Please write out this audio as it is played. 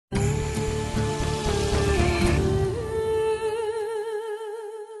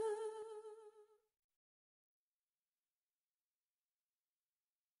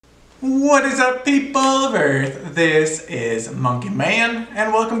What is up, people of Earth? This is Monkey Man,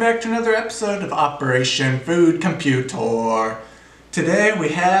 and welcome back to another episode of Operation Food Computer. Today we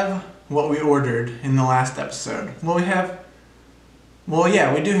have what we ordered in the last episode. We do have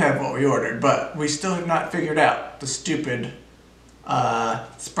what we ordered, but we still have not figured out the stupid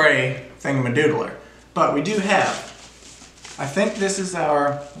spray thingamadoodler. But we do have, I think this is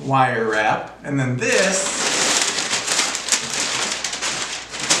our wire wrap, and then this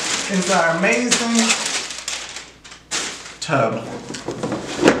is our amazing tub.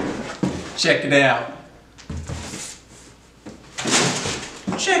 Check it out.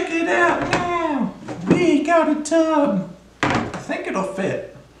 Check it out now. We got a tub. I think it'll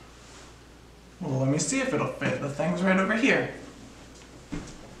fit. Well, let me see if it'll fit. The thing's right over here.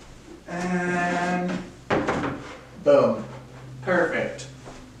 And boom. Perfect.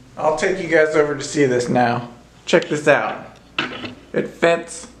 I'll take you guys over to see this now. Check this out. It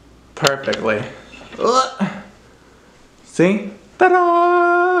fits perfectly. See?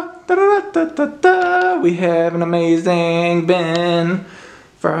 Ta-da! Ta-da-da-da-da-da! We have an amazing bin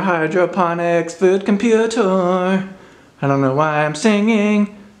for our hydroponics food computer. I don't know why I'm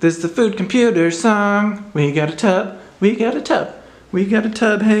singing. This is the food computer song. We got a tub. We got a tub. We got a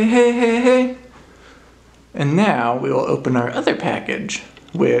tub. Hey, hey, hey, hey. And now we will open our other package,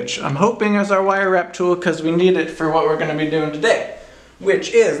 which I'm hoping is our wire wrap tool because we need it for what we're going to be doing today,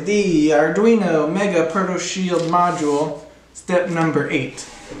 which is the Arduino Mega Proto Shield module, step number 8.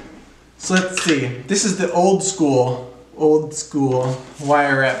 So let's see. This is the old school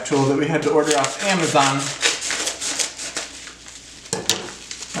wire wrap tool that we had to order off Amazon.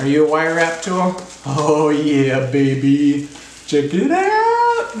 Are you a wire wrap tool? Oh yeah, baby. Check it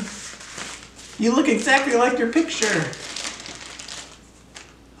out. You look exactly like your picture.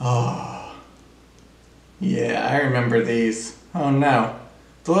 Oh. Yeah, I remember these. Oh no.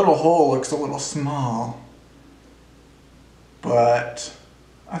 The little hole looks a little small. But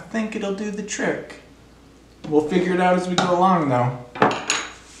I think it'll do the trick. We'll figure it out as we go along though.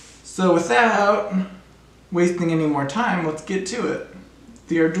 So without wasting any more time, let's get to it.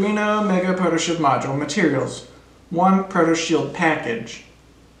 The Arduino Mega Proto Shield module. Materials. 1 Proto Shield package.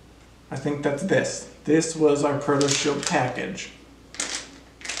 I think that's this. This was our Proto Shield package.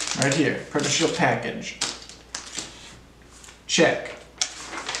 Right here. Proto Shield package. Check.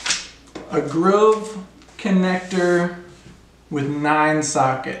 A Grove connector with 9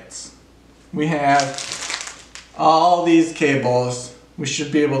 sockets. We have all these cables. We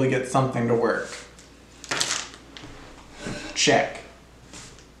should be able to get something to work. Check.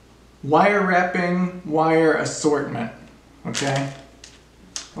 Wire wrapping wire assortment. Okay?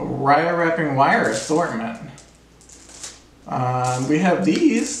 A wire wrapping wire assortment. We have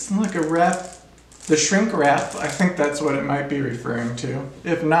these, like a wrap, the shrink wrap. I think that's what it might be referring to.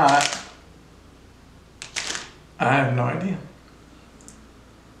 If not, I have no idea.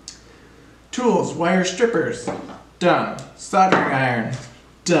 Tools, wire strippers, done. Soldering iron,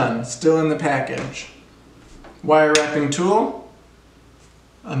 done. Still in the package. Wire wrapping tool,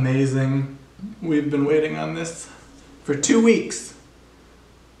 amazing. We've been waiting on this for 2 weeks.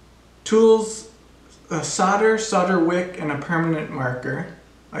 Tools, a solder wick, and a permanent marker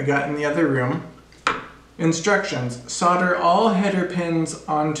I got in the other room. Instructions, solder all header pins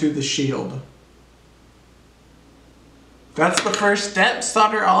onto the shield. That's the first step?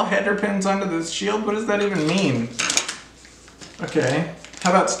 Solder all header pins onto the shield? What does that even mean? Okay, how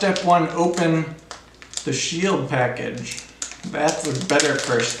about step 1, open the shield package. That's a better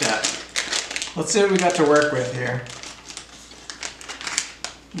first step. Let's see what we got to work with here.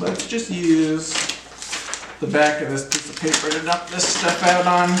 Let's just use the back of this piece of paper to dump this stuff out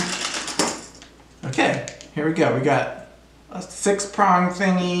on. Okay, here we go. We got 6 prong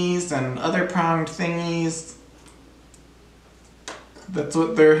thingies and other pronged thingies. That's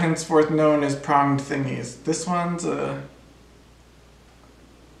what they're henceforth known as pronged thingies. This one's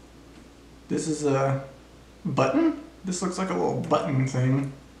this is a button? This looks like a little button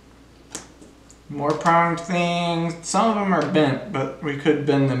thing. More pronged things. Some of them are bent, but we could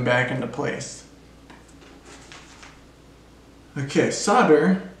bend them back into place. Okay,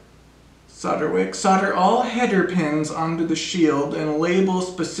 solder wick. Solder all header pins onto the shield and label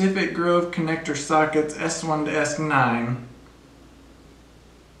specific Grove connector sockets S1 to S9.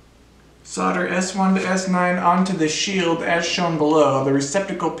 Solder S1 to S9 onto the shield as shown below. The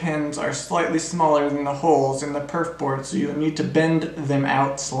receptacle pins are slightly smaller than the holes in the perf board, so you'll need to bend them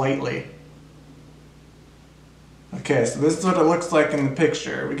out slightly. Okay, so this is what it looks like in the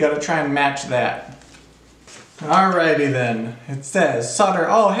picture. We gotta try and match that. Alrighty then. It says solder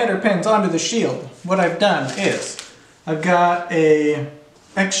all header pins onto the shield. What I've done is I've got a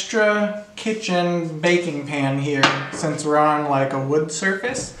extra kitchen baking pan here, since we're on like a wood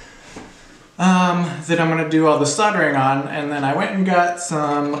surface, that I'm gonna do all the soldering on. And then I went and got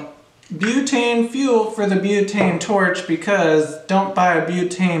some butane fuel for the butane torch, because don't buy a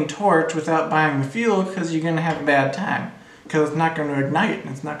butane torch without buying the fuel, because you're gonna have a bad time, because it's not gonna ignite and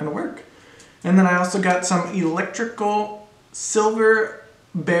it's not gonna work. And then I also got some electrical silver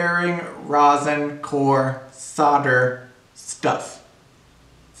bearing rosin core solder stuff.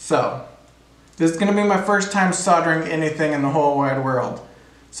 So this is gonna be my first time soldering anything in the whole wide world.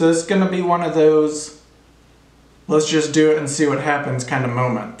 So it's gonna be one of those let's just do it and see what happens kind of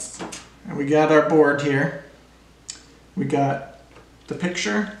moments. And we got our board here. We got the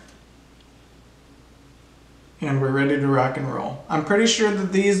picture. And we're ready to rock and roll. I'm pretty sure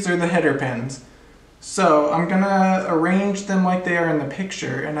that these are the header pins. So I'm gonna arrange them like they are in the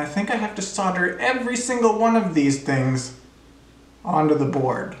picture, and I think I have to solder every single one of these things onto the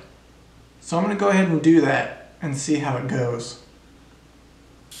board. So I'm gonna go ahead and do that and see how it goes.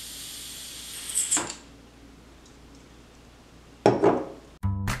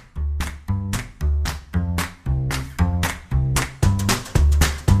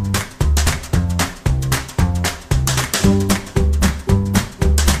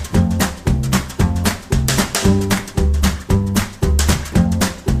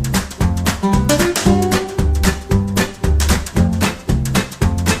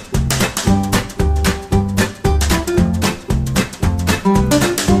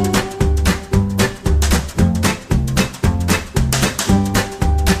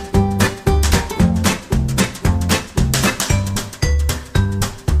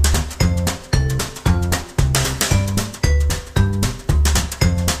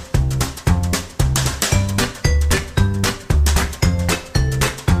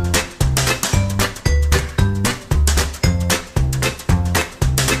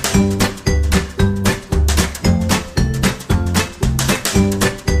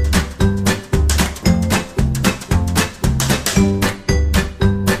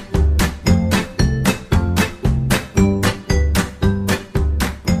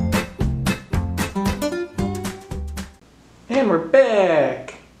 And we're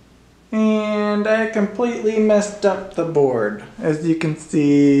back! And I completely messed up the board. As you can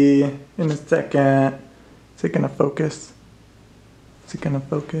see in a second. Is it gonna focus? Is it gonna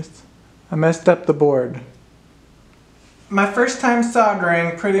focus? I messed up the board. My first time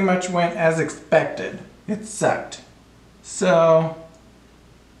soldering pretty much went as expected. It sucked. So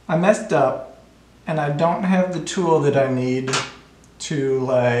I messed up, and I don't have the tool that I need to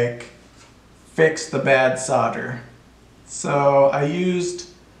like fix the bad solder. So I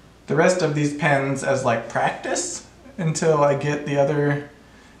used the rest of these pens as like practice until I get the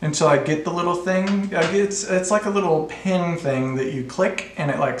little thing. It's like a little pin thing that you click and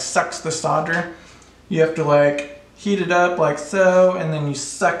it like sucks the solder. You have to like heat it up like so, and then you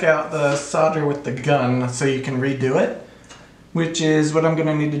suck out the solder with the gun so you can redo it, which is what I'm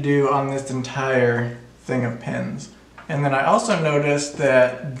gonna need to do on this entire thing of pens. And then I also noticed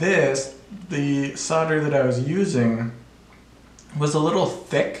that the solder that I was using was a little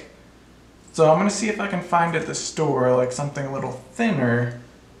thick. So I'm gonna see if I can find at the store like something a little thinner,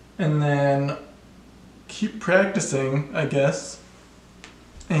 and then keep practicing, I guess.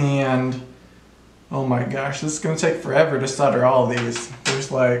 And oh my gosh, this is gonna take forever to solder all these.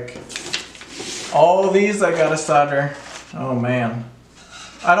 There's like all these I gotta solder. Oh man.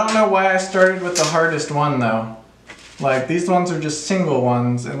 I don't know why I started with the hardest one though. Like these ones are just single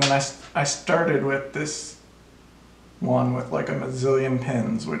ones, and then I started with this one with like a mazillion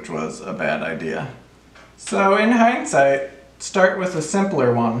pins, which was a bad idea. So in hindsight, start with a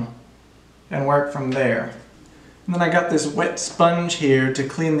simpler one and work from there. And then I got this wet sponge here to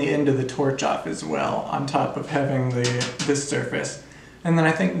clean the end of the torch off as well, on top of having this surface. And then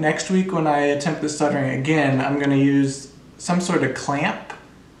I think next week when I attempt the soldering again, I'm going to use some sort of clamp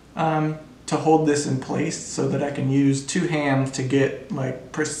to hold this in place so that I can use two hands to get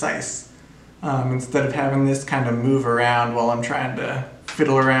like precise. Instead of having this kind of move around while I'm trying to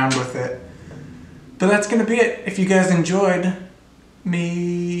fiddle around with it. But that's gonna be it. If you guys enjoyed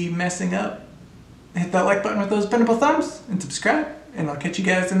me messing up, hit that like button with those pinnable thumbs and subscribe, and I'll catch you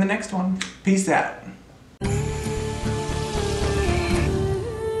guys in the next one. Peace out.